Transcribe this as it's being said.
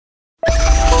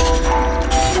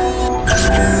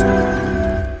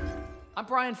I'm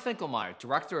Brian Finkelmeyer,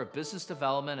 Director of Business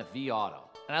Development at V Auto,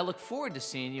 and I look forward to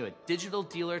seeing you at Digital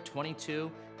Dealer 22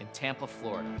 in Tampa,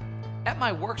 Florida. At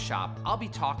my workshop, I'll be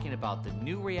talking about the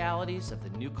new realities of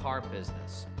the new car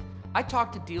business. I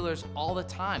talk to dealers all the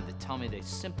time that tell me they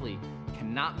simply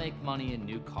cannot make money in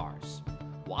new cars.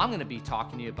 Well, I'm going to be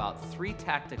talking to you about 3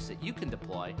 tactics that you can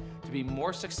deploy to be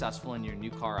more successful in your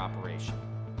new car operation.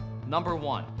 Number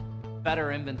 1,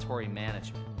 better inventory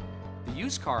management. The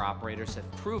used car operators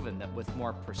have proven that with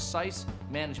more precise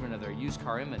management of their used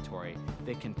car inventory,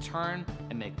 they can turn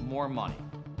and make more money.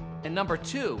 And number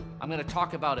 2, I'm going to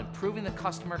talk about improving the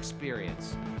customer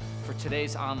experience for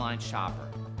today's online shopper.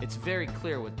 It's very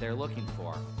clear what they're looking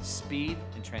for: speed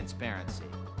and transparency.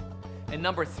 And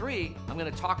number 3, I'm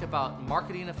going to talk about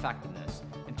marketing effectiveness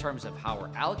in terms of how we're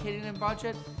allocating a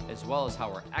budget as well as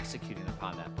how we're executing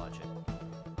upon that budget.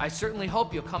 I certainly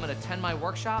hope you'll come and attend my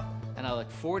workshop, and I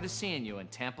look forward to seeing you in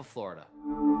Tampa, Florida.